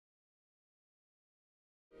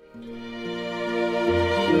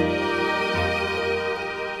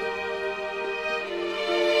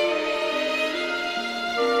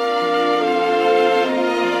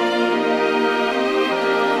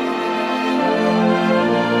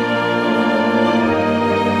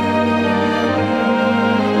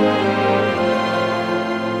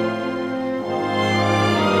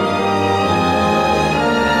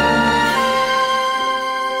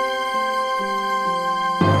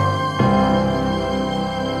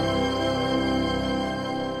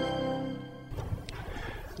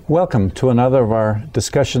Welcome to another of our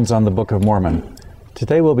discussions on the Book of Mormon.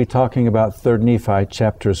 Today we'll be talking about 3rd Nephi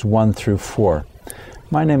chapters 1 through 4.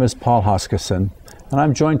 My name is Paul Hoskisson, and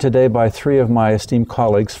I'm joined today by three of my esteemed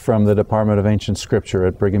colleagues from the Department of Ancient Scripture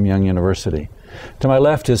at Brigham Young University. To my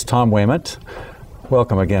left is Tom Wayment.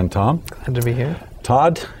 Welcome again, Tom. Glad to be here.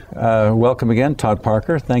 Todd, welcome again. Todd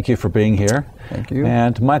Parker, thank you for being here. Thank you.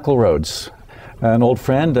 And Michael Rhodes, an old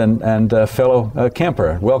friend and fellow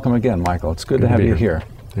camper. Welcome again, Michael. It's good to have you here.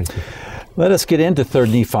 Thank you. Let us get into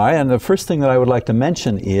 3rd Nephi, and the first thing that I would like to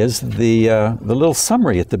mention is the little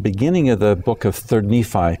summary at the beginning of the book of 3rd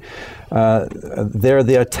Nephi. There are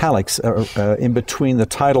the italics in between the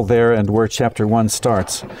title there and where chapter 1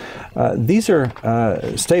 starts. These are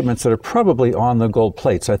statements that are probably on the gold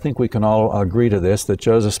plates. I think we can all agree to this, that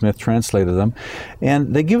Joseph Smith translated them.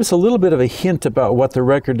 And they give us a little bit of a hint about what the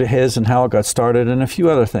record is and how it got started and a few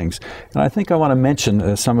other things. And I think I want to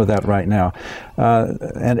mention some of that right now.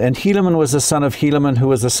 And Helaman was the son of Helaman, who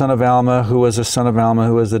was the son of Alma, who was the son of Alma,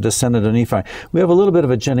 who was the descendant of Nephi. We have a little bit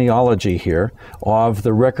of a genealogy here of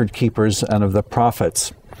the record keepers and of the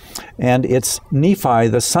prophets. And it's Nephi,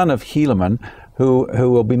 the son of Helaman, who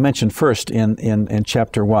will be mentioned first in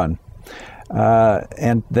chapter 1.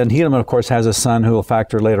 And then Helaman, of course, has a son who will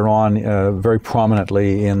factor later on very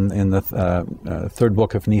prominently in the third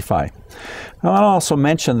book of Nephi. Now, I'll also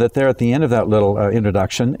mention that there at the end of that little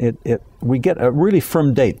introduction, we get a really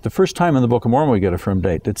firm date. The first time in the Book of Mormon we get a firm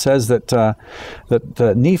date. It says that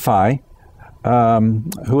Nephi,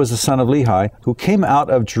 who was the son of Lehi, who came out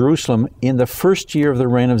of Jerusalem in the first year of the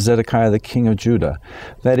reign of Zedekiah, the king of Judah.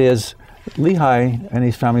 That is, Lehi and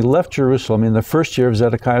his family left Jerusalem in the first year of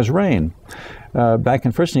Zedekiah's reign. Back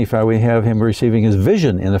in 1st Nephi, we have him receiving his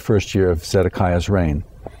vision in the first year of Zedekiah's reign.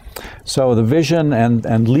 So the vision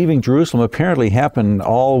and leaving Jerusalem apparently happened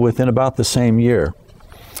all within about the same year.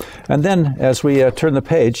 And then, as we turn the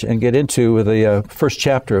page and get into the first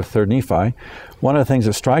chapter of 3rd Nephi, one of the things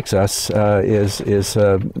that strikes us is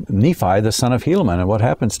Nephi, the son of Helaman, and what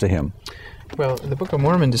happens to him. Well, the Book of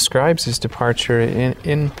Mormon describes his departure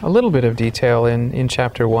in a little bit of detail in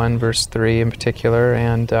chapter 1, verse 3 in particular,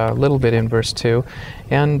 and a little bit in verse 2.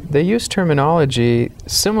 And they use terminology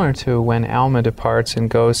similar to when Alma departs and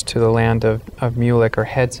goes to the land of Mulek, or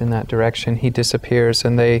heads in that direction. He disappears,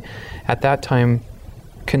 and they, at that time,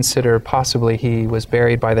 consider possibly he was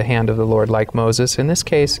buried by the hand of the Lord like Moses. In this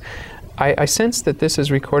case, I sense that this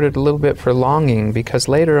is recorded a little bit for longing, because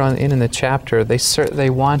later on in the chapter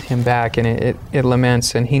they want him back, and it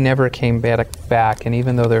laments, and he never came back. And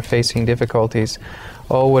even though they're facing difficulties,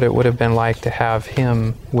 oh, what it would have been like to have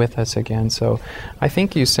him with us again. So I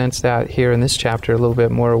think you sense that here in this chapter a little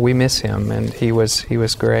bit more. We miss him, and he was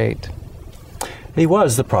great. He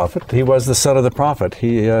was the prophet. He was the son of the prophet.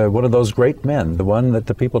 He one of those great men, the one that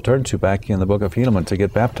the people turned to back in the book of Helaman to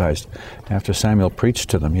get baptized after Samuel preached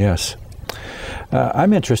to them, yes.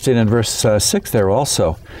 I'm interested in verse 6 there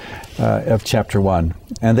also of chapter 1.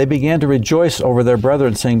 And they began to rejoice over their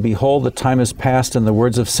brethren, saying, Behold, the time is past, and the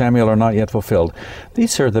words of Samuel are not yet fulfilled.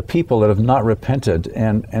 These are the people that have not repented,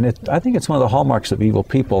 and I think it's one of the hallmarks of evil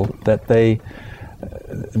people that they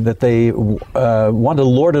want to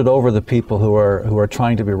lord it over the people who are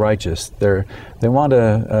trying to be righteous. They want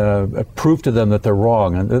to prove to them that they're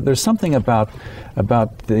wrong, and there's something about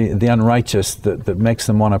the unrighteous that makes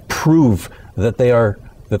them want to prove that they are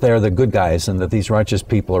the good guys, and that these righteous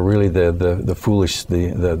people are really the foolish,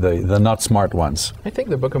 the not smart ones. I think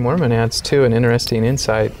the Book of Mormon adds too an interesting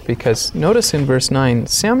insight, because notice in verse 9,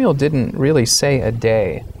 Samuel didn't really say a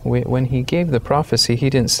day. When he gave the prophecy,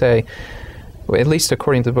 he didn't say, at least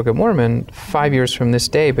according to the Book of Mormon, 5 years from this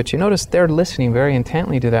day. But you notice they're listening very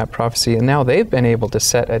intently to that prophecy, and now they've been able to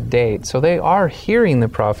set a date. So they are hearing the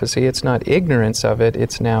prophecy. It's not ignorance of it.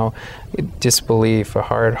 It's now disbelief, or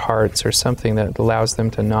hard hearts, or something that allows them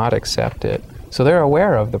to not accept it. So they're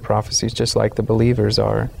aware of the prophecies just like the believers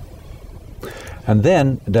are. And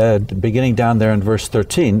then, beginning down there in verse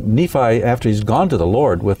 13, Nephi, after he's gone to the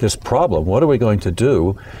Lord with this problem, what are we going to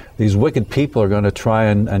do? These wicked people are going to try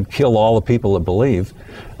and kill all the people that believe.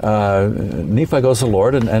 Nephi goes to the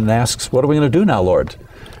Lord and asks, what are we going to do now, Lord?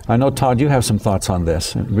 I know, Todd, you have some thoughts on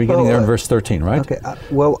this, beginning there in verse 13, right? Okay.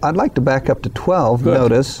 Well, I'd like to back up to 12. Good.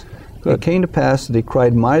 Notice, Good. It came to pass that he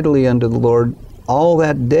cried mightily unto the Lord all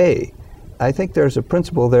that day. I think there's a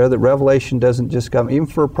principle there that revelation doesn't just come, even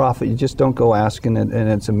for a prophet, you just don't go asking and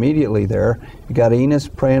it's immediately there. You got Enos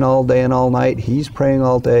praying all day and all night. He's praying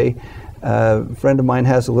all day. A friend of mine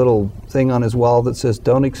has a little thing on his wall that says,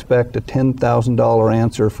 don't expect a $10,000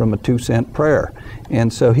 answer from a 2-cent prayer.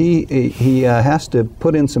 And so he has to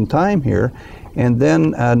put in some time here. And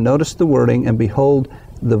then notice the wording, and behold,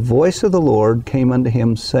 the voice of the Lord came unto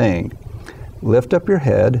him, saying, lift up your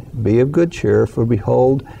head, be of good cheer, for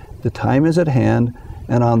behold, the time is at hand,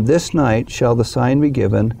 and on this night shall the sign be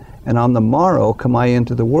given, and on the morrow come I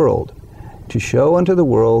into the world, to show unto the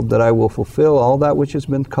world that I will fulfill all that which has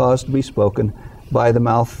been caused to be spoken by the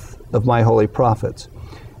mouth of my holy prophets.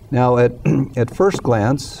 Now, at first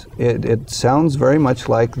glance, it sounds very much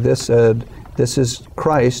like this is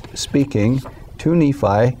Christ speaking to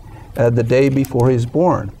Nephi the day before he's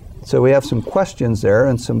born. So we have some questions there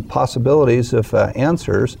and some possibilities of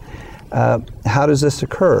answers. How does this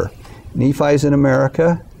occur? Nephi's in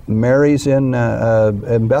America, Mary's in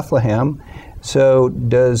Bethlehem. So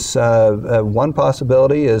does one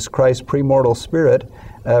possibility is Christ's premortal spirit,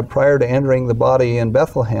 prior to entering the body in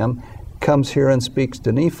Bethlehem, comes here and speaks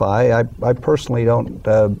to Nephi. I personally don't,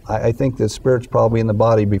 I think the spirit's probably in the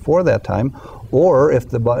body before that time. Or if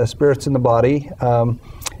the spirit's in the body,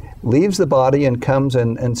 leaves the body and comes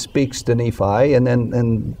and speaks to Nephi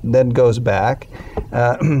and then goes back.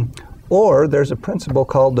 Or there's a principle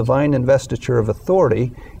called divine investiture of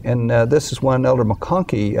authority, and this is one Elder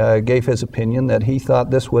McConkie gave his opinion that he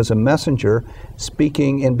thought this was a messenger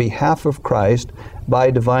speaking in behalf of Christ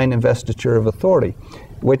by divine investiture of authority,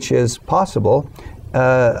 which is possible.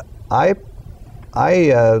 I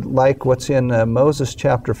like what's in Moses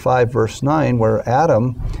chapter 5 verse 9 where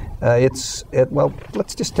Adam, well,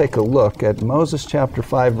 let's just take a look at Moses chapter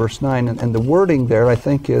 5 verse 9, and the wording there I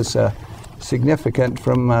think is significant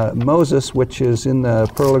from Moses, which is in the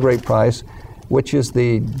Pearl of Great Price, which is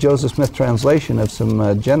the Joseph Smith translation of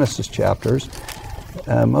some Genesis chapters.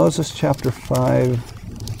 Moses chapter 5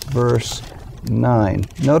 verse 9.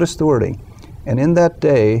 Notice the wording. And in that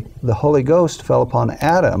day the Holy Ghost fell upon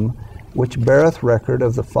Adam, which beareth record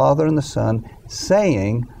of the Father and the Son,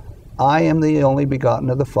 saying, I am the only begotten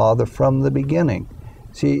of the Father from the beginning.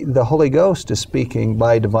 See, the Holy Ghost is speaking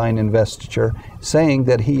by divine investiture, saying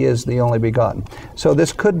that he is the only begotten. So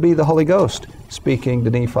this could be the Holy Ghost speaking to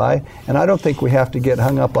Nephi, and I don't think we have to get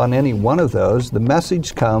hung up on any one of those. The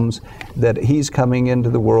message comes that he's coming into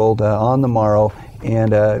the world on the morrow,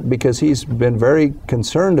 and because he's been very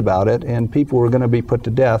concerned about it, and people were going to be put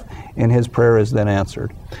to death, and his prayer is then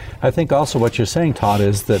answered. I think also what you're saying, Todd,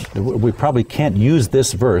 is that we probably can't use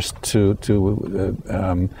this verse to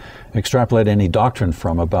extrapolate any doctrine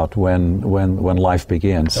from about when life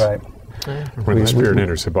begins. Right. When the Spirit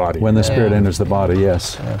enters the body. When the Spirit enters the body,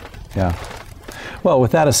 yes. Yeah. Well,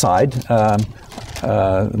 with that aside,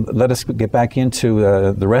 let us get back into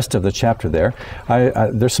the rest of the chapter there.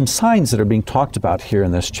 There's some signs that are being talked about here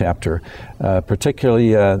in this chapter,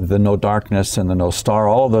 particularly the no darkness and the no star.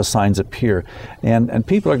 All of those signs appear. And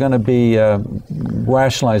people are going to be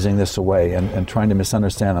rationalizing this away and trying to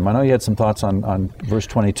misunderstand them. I know you had some thoughts on verse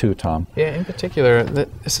 22, Tom. Yeah, in particular,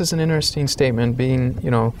 this is an interesting statement, being,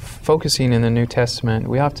 focusing in the New Testament.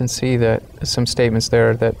 We often see that some statements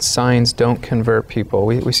there that signs don't convert people.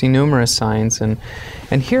 We see numerous signs, and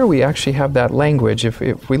here we actually have that language.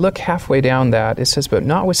 If we look halfway down that, it says, but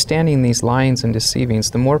notwithstanding these lyings and deceivings,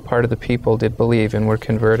 the more part of the people did believe and were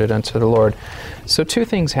converted unto the Lord. So two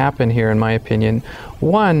things happen here, in my opinion.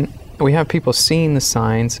 One, we have people seeing the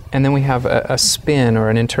signs, and then we have a spin or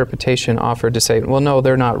an interpretation offered to say, well, no,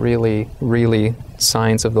 they're not really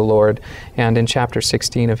signs of the Lord. And in chapter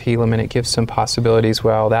 16 of Helaman, it gives some possibilities.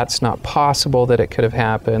 Well, that's not possible that it could have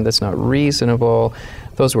happened. That's not reasonable.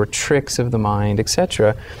 Those were tricks of the mind,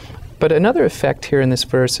 etc. But another effect here in this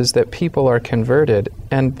verse is that people are converted,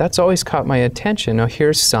 and that's always caught my attention. Now,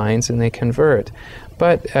 here's signs, and they convert.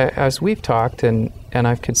 But as we've talked, and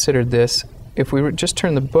I've considered this, if we just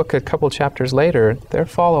turn the book a couple chapters later, they'll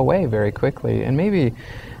fall away very quickly. And maybe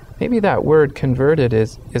that word converted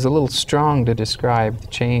is a little strong to describe the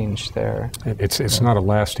change there. It's not a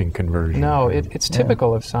lasting conversion. No, it's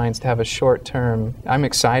typical of signs to have a short term. I'm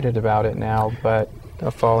excited about it now, but a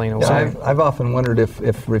falling away. Yeah, I've often wondered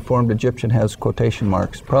if Reformed Egyptian has quotation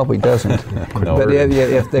marks. Probably doesn't. No. But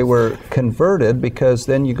if they were converted, because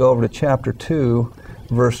then you go over to chapter 2,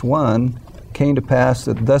 verse 1, came to pass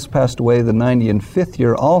that thus passed away the 95th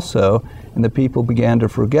year also, and the people began to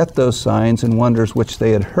forget those signs and wonders which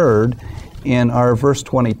they had heard, In our verse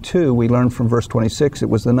 22, we learned from verse 26, it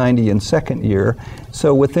was the 92nd year.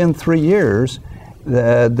 So within 3 years,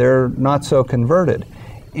 they're not so converted.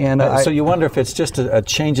 And so you wonder if it's just a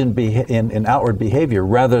change in outward behavior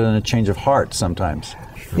rather than a change of heart sometimes.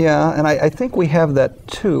 Yeah, and I think we have that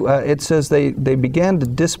too. It says they began to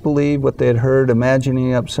disbelieve what they had heard,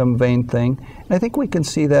 imagining up some vain thing. And I think we can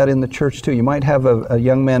see that in the church too. You might have a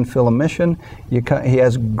young man fill a mission. He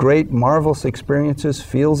has great, marvelous experiences,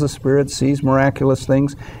 feels the Spirit, sees miraculous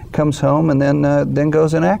things, comes home, and then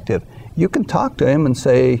goes inactive. You can talk to him and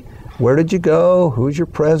say, where did you go? Who's your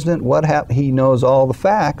president? What happened? He knows all the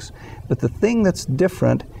facts. But the thing that's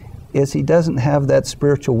different is he doesn't have that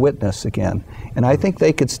spiritual witness again. And I think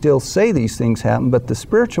they could still say these things happen, but the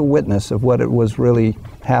spiritual witness of what it was really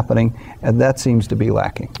happening, and that seems to be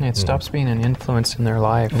lacking. It stops being an influence in their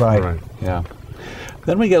life. Right. Yeah.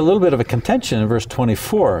 Then we get a little bit of a contention in verse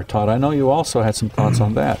 24. Todd, I know you also had some thoughts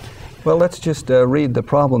on that. Well, let's just read the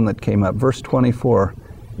problem that came up. Verse 24.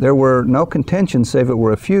 There were no contentions, save it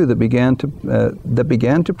were a few that began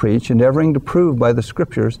to preach, endeavoring to prove by the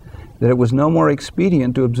Scriptures that it was no more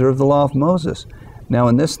expedient to observe the law of Moses. Now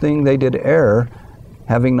in this thing they did err,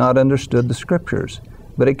 having not understood the Scriptures.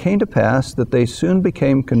 But it came to pass that they soon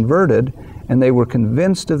became converted, and they were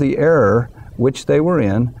convinced of the error which they were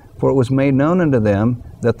in, for it was made known unto them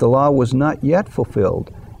that the law was not yet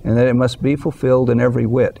fulfilled, and that it must be fulfilled in every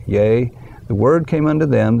whit. Yea, the word came unto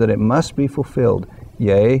them that it must be fulfilled.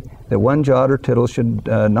 Yea, that one jot or tittle should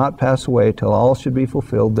not pass away till all should be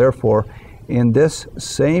fulfilled. Therefore, in this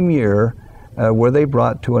same year were they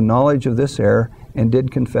brought to a knowledge of this error, and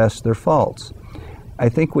did confess their faults. I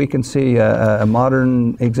think we can see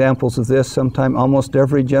modern examples of this. Sometime, almost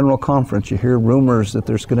every general conference, you hear rumors that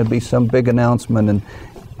there's going to be some big announcement, and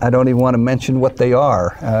I don't even want to mention what they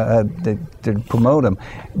are to promote them.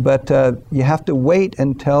 But you have to wait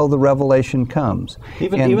until the revelation comes.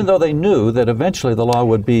 Even though they knew that eventually the law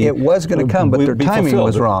would be... It was going to come, but their timing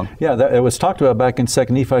was wrong. Yeah, it was talked about back in 2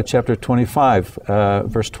 Nephi chapter 25,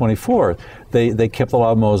 verse 24. They kept the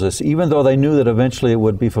law of Moses, even though they knew that eventually it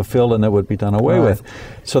would be fulfilled and it would be done away with.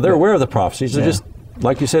 So they're aware of the prophecies. They're just,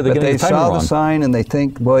 like you say, they're getting the timing wrong. They saw the sign and they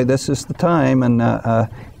think, boy, this is the time,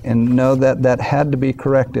 and know that had to be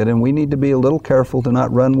corrected. And we need to be a little careful to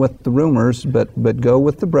not run with the rumors, but go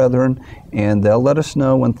with the brethren, and they'll let us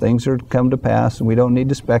know when things are come to pass, and we don't need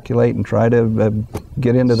to speculate and try to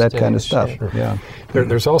get into that kind of stuff. Sure. Yeah.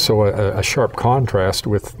 There's also a sharp contrast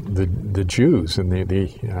with the Jews and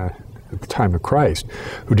at the time of Christ,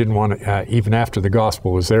 who didn't want to, even after the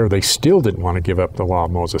gospel was there, they still didn't want to give up the law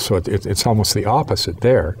of Moses. So it's almost the opposite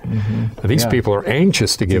there. Mm-hmm. These people are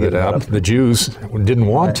anxious to give it up. The Jews didn't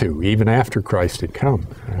want to, even after Christ had come.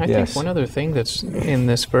 I think one other thing that's in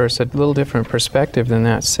this verse, a little different perspective than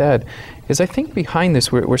that said, is I think behind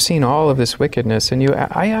this we're seeing all of this wickedness. And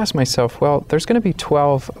I ask myself, well, there's going to be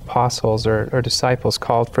 12 apostles or disciples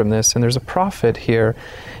called from this, and there's a prophet here.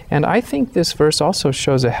 And I think this verse also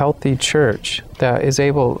shows a healthy church that is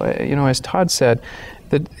able, as Todd said,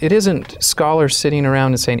 that it isn't scholars sitting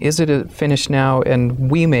around and saying, is it finished now,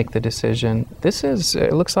 and we make the decision.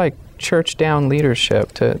 It looks like church down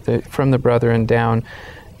leadership from the brethren down.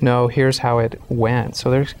 No, here's how it went.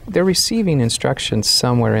 So they're receiving instructions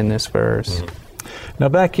somewhere in this verse. Now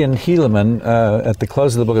back in Helaman, at the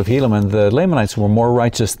close of the book of Helaman, the Lamanites were more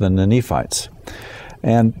righteous than the Nephites.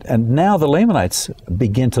 And now the Lamanites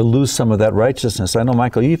begin to lose some of that righteousness. I know,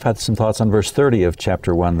 Michael, you've had some thoughts on verse 30 of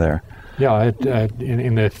chapter 1 there. Yeah,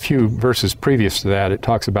 in the few verses previous to that, it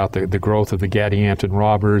talks about the growth of the Gadianton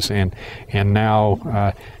robbers, and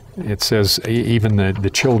now it says even the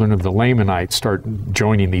children of the Lamanites start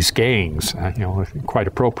joining these gangs, quite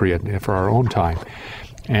appropriate for our own time.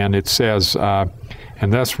 And it says,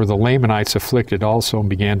 and thus were the Lamanites afflicted also, and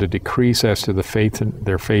began to decrease as to their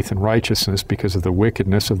faith and righteousness, because of the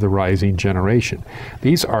wickedness of the rising generation.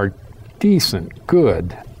 These are decent,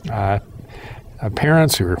 good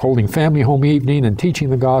parents who are holding family home evening and teaching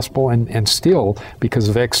the gospel, and still, because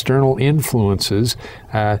of external influences,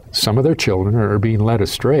 some of their children are being led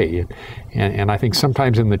astray. And I think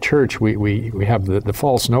sometimes in the church we have the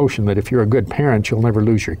false notion that if you're a good parent, you'll never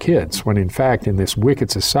lose your kids, when in fact in this wicked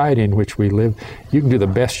society in which we live, you can do the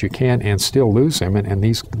best you can and still lose them. And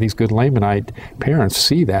these good Lamanite parents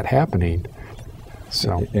see that happening.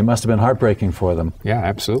 So it must have been heartbreaking for them. Yeah,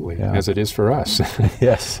 absolutely, as it is for us.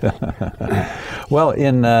 Yes. Well,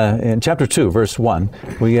 in chapter 2, verse 1,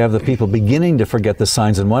 we have the people beginning to forget the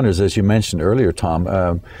signs and wonders, as you mentioned earlier,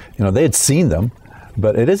 Tom. They had seen them,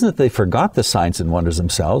 but it isn't that they forgot the signs and wonders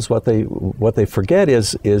themselves. What they forget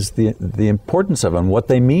is the importance of them, what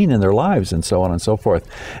they mean in their lives, and so on and so forth.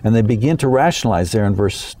 And they begin to rationalize there in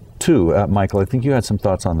verse too. Michael, I think you had some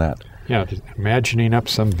thoughts on that. Yeah, just imagining up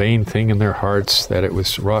some vain thing in their hearts, that it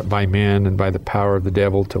was wrought by men and by the power of the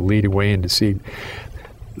devil to lead away and deceive.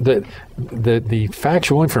 The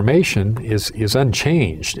factual information is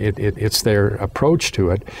unchanged. It's their approach to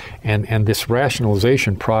it, and this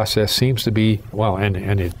rationalization process seems to be, well,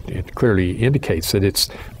 and it clearly indicates that it's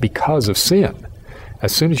because of sin.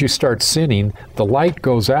 As soon as you start sinning, the light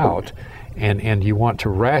goes out, and you want to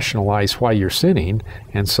rationalize why you're sinning,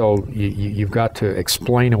 and so you've got to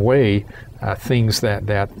explain away things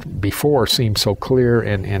that before seemed so clear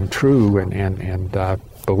and true and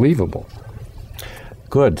believable.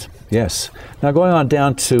 Good, yes. Now going on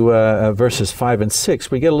down to verses 5 and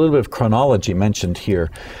 6, we get a little bit of chronology mentioned here.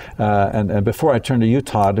 And before I turn to you,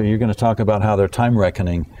 Todd, you're going to talk about how their time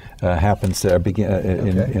reckoning happens there,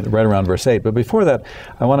 right around verse 8. But before that,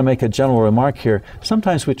 I want to make a general remark here.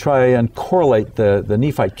 Sometimes we try and correlate the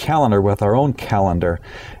Nephite calendar with our own calendar.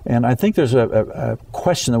 And I think there's a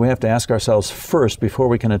question that we have to ask ourselves first before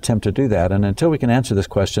we can attempt to do that. And until we can answer this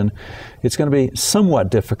question, it's going to be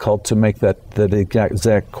somewhat difficult to make the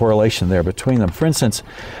exact correlation there between them. For instance,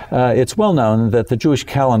 it's well known that the Jewish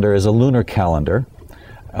calendar is a lunar calendar.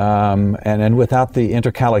 And without the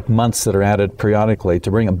intercalary months that are added periodically to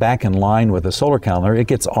bring them back in line with the solar calendar, it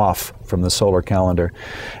gets off from the solar calendar.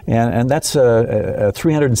 And that's a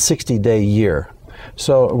 360-day year.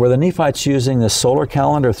 So were the Nephites using the solar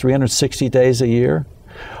calendar 360 days a year?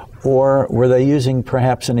 Or were they using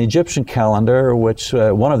perhaps an Egyptian calendar, which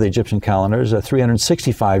one of the Egyptian calendars, a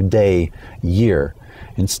 365-day year,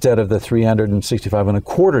 instead of the 365 and a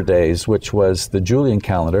quarter days, which was the Julian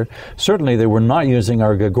calendar? Certainly they were not using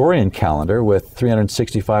our Gregorian calendar with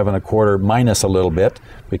 365 and a quarter minus a little bit,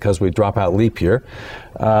 because we drop out leap year.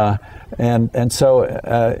 And so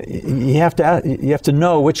you have to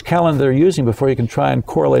know which calendar they're using before you can try and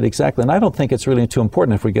correlate exactly. And I don't think it's really too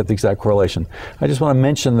important if we get the exact correlation. I just want to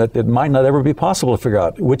mention that it might not ever be possible to figure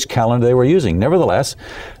out which calendar they were using. Nevertheless,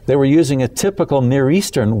 they were using a typical Near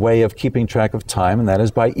Eastern way of keeping track of time, and that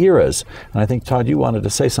is by eras. And I think, Todd, you wanted to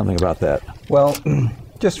say something about that. Well,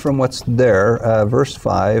 just from what's there, verse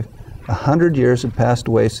 5, 100 years have passed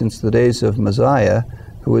away since the days of Messiah,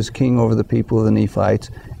 who was king over the people of the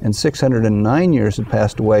Nephites, and 609 years had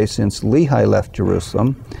passed away since Lehi left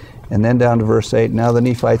Jerusalem. And then down to verse 8, now the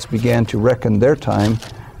Nephites began to reckon their time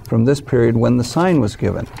from this period when the sign was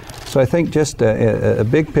given. So I think just a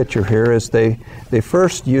big picture here is they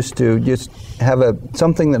first used to just have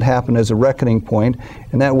something that happened as a reckoning point,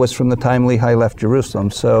 and that was from the time Lehi left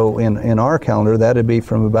Jerusalem. So in our calendar, that would be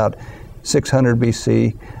from about 600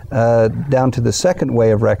 BC down to the second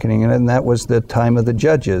way of reckoning, and that was the time of the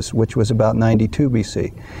judges, which was about 92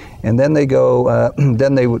 BC. And then they go,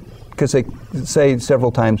 then they would, because they say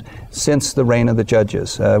several times, since the reign of the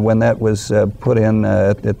judges, when that was put in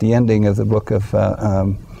at the ending of the book of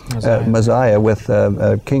Messiah, with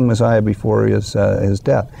King Messiah before his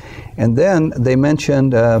death. And then they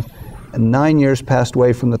mentioned 9 years passed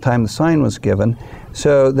away from the time the sign was given.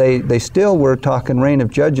 So they still were talking reign of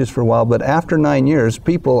judges for a while, but after 9 years,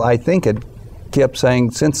 people, I think, had kept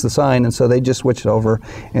saying since the sign, and so they just switched over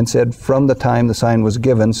and said from the time the sign was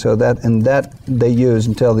given, so that they use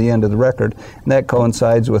until the end of the record, and that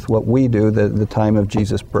coincides with what we do, the time of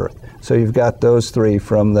Jesus' birth. So you've got those three,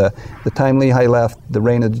 from the time Lehi left, the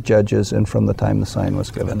reign of the judges, and from the time the sign was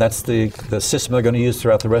given. And that's the system they're going to use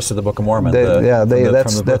throughout the rest of the Book of Mormon.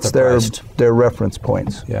 That's their reference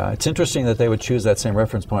points. Yeah, it's interesting that they would choose that same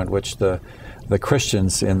reference point, which the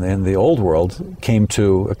Christians in the old world came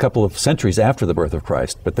to a couple of centuries after the birth of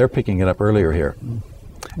Christ, but they're picking it up earlier here.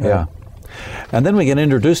 Yeah. And then we get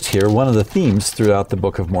introduced here, one of the themes throughout the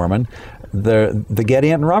Book of Mormon, the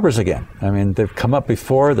Gadianton robbers again. I mean, they've come up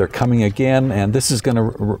before, they're coming again, and this is going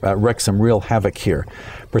to wreak some real havoc here,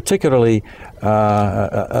 particularly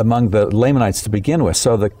among the Lamanites to begin with.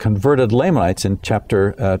 So the converted Lamanites in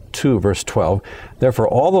chapter 2, verse 12, therefore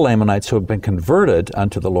all the Lamanites who have been converted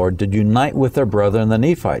unto the Lord did unite with their brethren the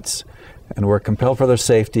Nephites, and were compelled for their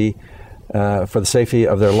safety, for the safety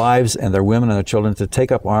of their lives and their women and their children, to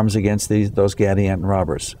take up arms against those Gadianton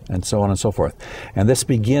robbers, and so on and so forth. And this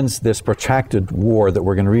begins this protracted war that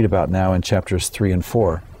we're going to read about now in chapters 3 and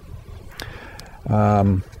 4.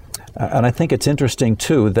 And I think it's interesting,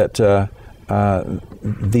 too, that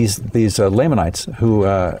these Lamanites who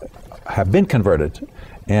have been converted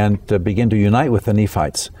and begin to unite with the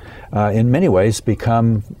Nephites, in many ways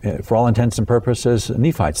become, for all intents and purposes,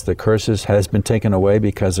 Nephites. The curses has been taken away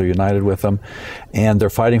because they're united with them, and they're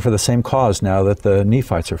fighting for the same cause now that the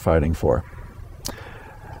Nephites are fighting for.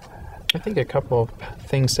 I think a couple of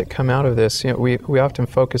things that come out of this, we often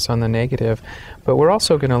focus on the negative, but we're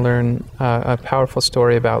also going to learn a powerful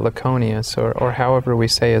story about Laconius, or however we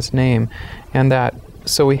say his name, and that,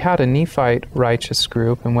 so we had a Nephite righteous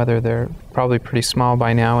group, and whether they're probably pretty small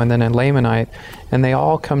by now, and then a Lamanite, and they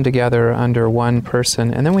all come together under one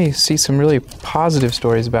person. And then we see some really positive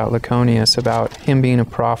stories about Laconius, about him being a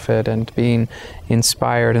prophet and being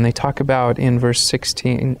inspired. And they talk about in verse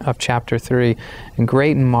 16 of chapter 3, and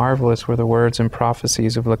great and marvelous were the words and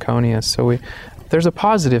prophecies of Laconius. So there's a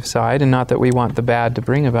positive side, and not that we want the bad to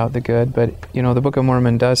bring about the good, but the Book of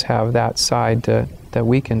Mormon does have that side that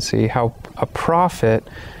we can see, how a prophet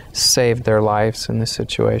saved their lives in this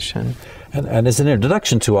situation. And as an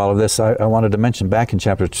introduction to all of this, I wanted to mention back in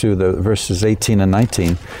chapter 2, the verses 18 and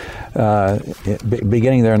 19,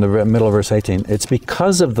 beginning there in the middle of verse 18, it's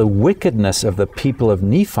because of the wickedness of the people of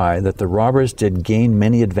Nephi that the robbers did gain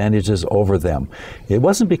many advantages over them. It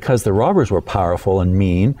wasn't because the robbers were powerful and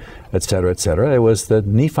mean, etc., etc. It was the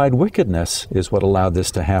Nephite wickedness is what allowed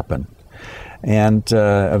this to happen. And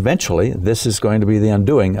eventually, this is going to be the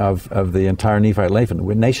undoing of the entire Nephite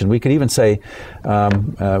nation. We could even say,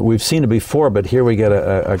 we've seen it before, but here we get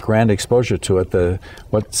a grand exposure to it,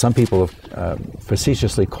 what some people have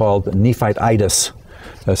facetiously called Nephite-itis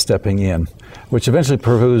stepping in, which eventually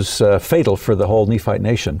proves fatal for the whole Nephite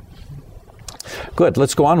nation. Good.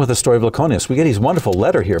 Let's go on with the story of Laconius. We get his wonderful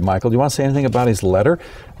letter here, Michael. Do you want to say anything about his letter,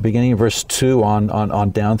 beginning in verse 2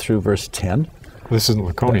 on down through verse 10? This isn't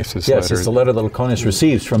Laconius' letter. Yes, it's the letter that Laconius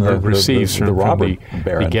receives from the robber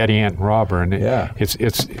baron. The Gadianton robber, and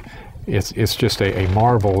it's just a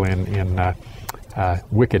marvel in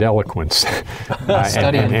wicked eloquence,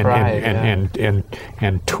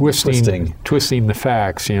 and twisting the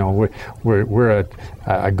facts. We're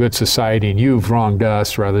a good society, and you've wronged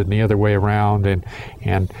us rather than the other way around, and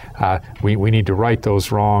we need to right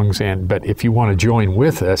those wrongs. But if you want to join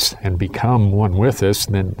with us and become one with us,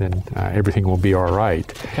 then everything will be all right.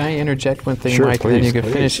 Can I interject one thing, Sure, Mike, please, and then you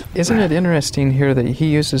can finish? Isn't it interesting here that he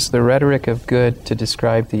uses the rhetoric of good to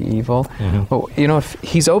describe the evil? Mm-hmm. Well, if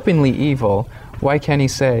he's openly evil, why can't he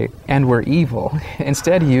say, and we're evil?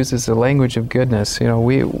 Instead, he uses the language of goodness.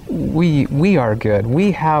 We are good.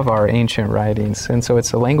 We have our ancient writings. And so it's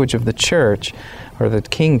the language of the church or the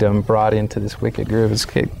kingdom brought into this wicked group. It's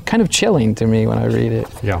kind of chilling to me when I read it.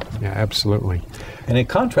 Yeah, absolutely. And in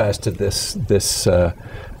contrast to this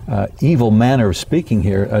evil manner of speaking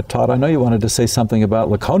here, Todd, I know you wanted to say something about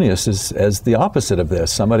Laconius as the opposite of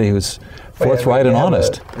this, somebody who's forthright and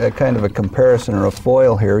honest. A kind of a comparison or a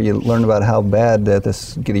foil here. You learn about how bad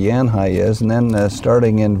this Gadianton is, and then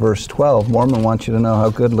starting in verse 12, Mormon wants you to know how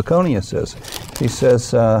good Laconius is. He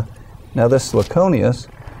says, now this Laconius,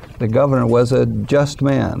 the governor, was a just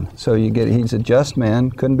man. So he's a just man,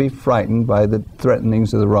 couldn't be frightened by the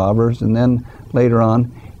threatenings of the robbers, and then later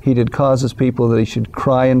on, he did cause his people that he should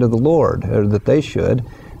cry unto the Lord, or that they should.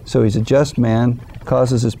 So he's a just man,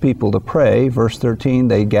 causes his people to pray. Verse 13,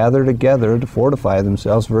 they gather together to fortify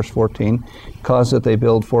themselves. Verse 14, cause that they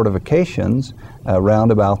build fortifications round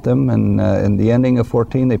about them. And in the ending of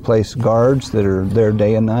 14, they place guards that are there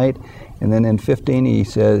day and night. And then in 15, he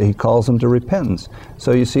said he calls them to repentance.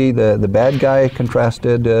 So you see the bad guy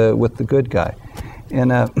contrasted with the good guy.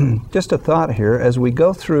 And just a thought here, as we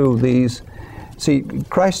go through these, see,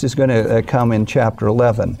 Christ is going to come in chapter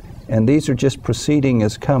 11, and these are just preceding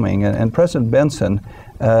his coming. And President Benson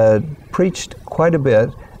preached quite a bit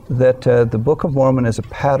that the Book of Mormon is a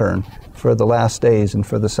pattern for the last days and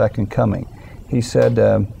for the second coming. He said,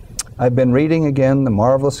 I've been reading again the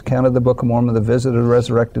marvelous account of the Book of Mormon, the visit of the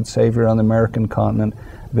resurrected Savior on the American continent.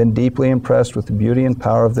 I've been deeply impressed with the beauty and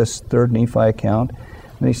power of this third Nephi account.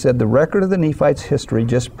 And he said, the record of the Nephites' history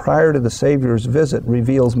just prior to the Savior's visit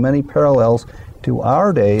reveals many parallels to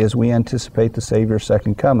our day as we anticipate the Savior's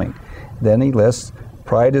second coming. Then he lists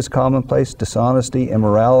pride is commonplace, dishonesty,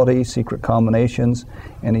 immorality, secret combinations,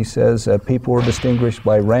 and he says people were distinguished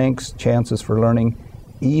by ranks, chances for learning,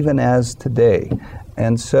 even as today.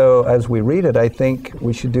 And so as we read it, I think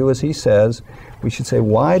we should do as he says. We should say,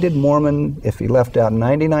 why did Mormon, if he left out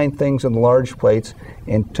 99 things on the large plates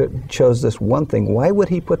and chose this one thing, why would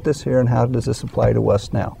he put this here, and how does this apply to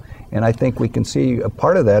us now? And I think we can see a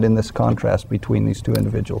part of that in this contrast between these two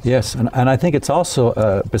individuals. Yes, and I think it's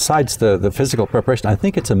also, besides the physical preparation, I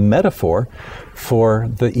think it's a metaphor for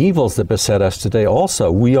the evils that beset us today also.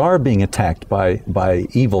 We are being attacked by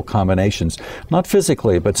evil combinations, not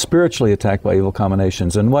physically, but spiritually attacked by evil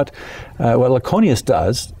combinations. And what Laconius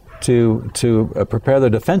does to prepare their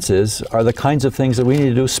defenses are the kinds of things that we need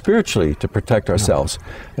to do spiritually to protect ourselves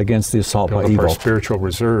against the assault by Build up evil. our spiritual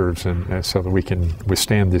reserves, and so that we can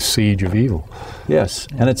withstand this siege of evil. Yes,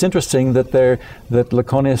 and it's interesting that that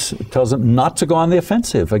Laconius tells them not to go on the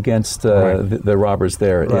offensive against the robbers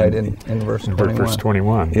there. Right, in verse 21. Verse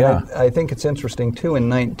 21. Yeah. I think it's interesting, too, in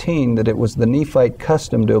 19, that it was the Nephite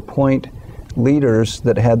custom to appoint leaders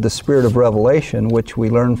that had the spirit of revelation, which we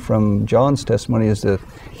learn from John's testimony is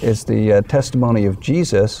the testimony of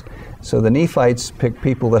Jesus. So the Nephites picked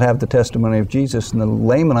people that have the testimony of Jesus, and the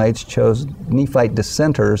Lamanites chose Nephite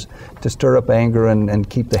dissenters to stir up anger and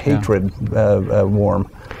keep the hatred warm.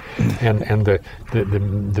 And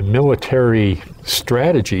the military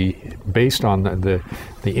strategy based on the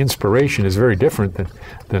inspiration is very different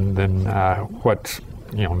than what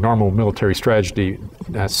normal military strategy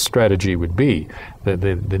would be.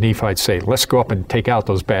 The Nephites say, let's go up and take out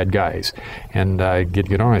those bad guys. And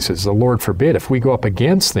Gideon says, the Lord forbid, if we go up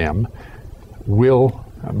against them, we'll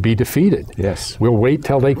be defeated. Yes. We'll wait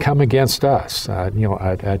till they come against us. A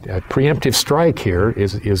preemptive strike here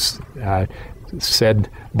is said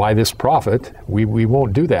by this prophet. We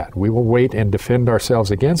won't do that. We will wait and defend ourselves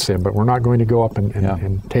against them, but we're not going to go up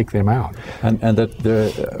and take them out. And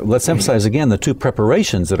let's emphasize again the two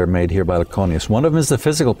preparations that are made here by Laconius. One of them is the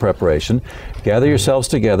physical preparation. Gather yourselves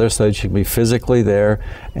together so that you can be physically there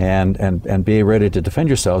and be ready to defend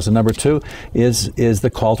yourselves. And number two is the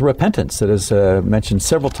call to repentance that is mentioned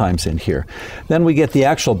several times in here. Then we get the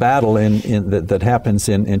actual battle that happens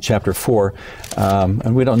in chapter 4.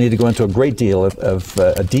 And we don't need to go into a great deal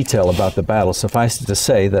of detail about the battle. Suffice it to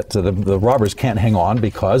say that the robbers can't hang on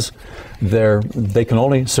because they can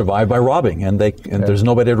only survive by robbing, and there's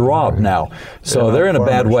nobody to rob now. So they're in a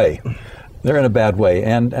bad way. They're in a bad way.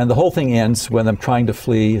 And the whole thing ends when them trying to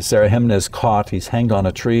flee. Zerahemnah is caught. He's hanged on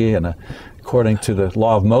a tree, and according to the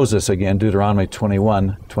law of Moses, again, Deuteronomy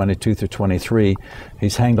 21, 22 through 23,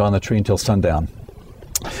 he's hanged on the tree until sundown.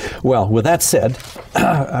 Well, with that said,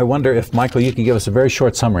 I wonder if, Michael, you can give us a very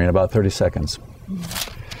short summary in about 30 seconds.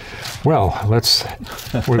 Well,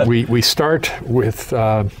 we start with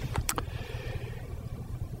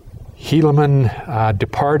Helaman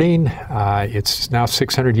departing. It's now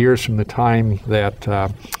 600 years from the time that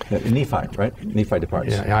Nephi, right? Nephi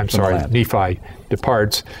departs. Yeah, I'm sorry. Nephi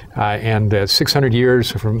departs, and 600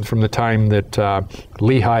 years from the time that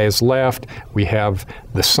Lehi is left, we have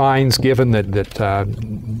the signs given that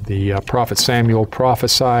the prophet Samuel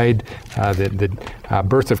prophesied, the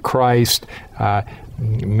birth of Christ.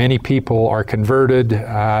 Many people are converted,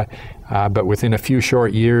 but within a few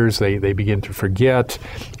short years they begin to forget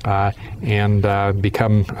and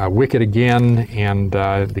become wicked again, and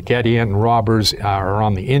the Gadianton robbers are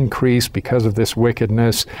on the increase because of this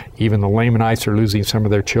wickedness. Even the Lamanites are losing some of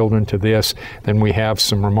their children to this. Then we have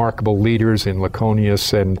some remarkable leaders in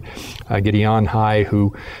Laconius and Gideon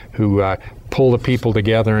who pull the people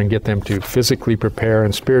together and get them to physically prepare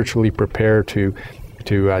and spiritually prepare to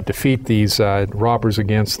defeat these robbers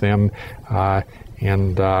against them,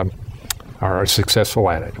 and are successful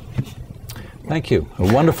at it. Thank you.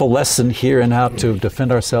 A wonderful lesson here in how to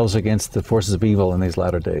defend ourselves against the forces of evil in these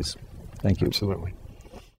latter days. Thank you. Absolutely.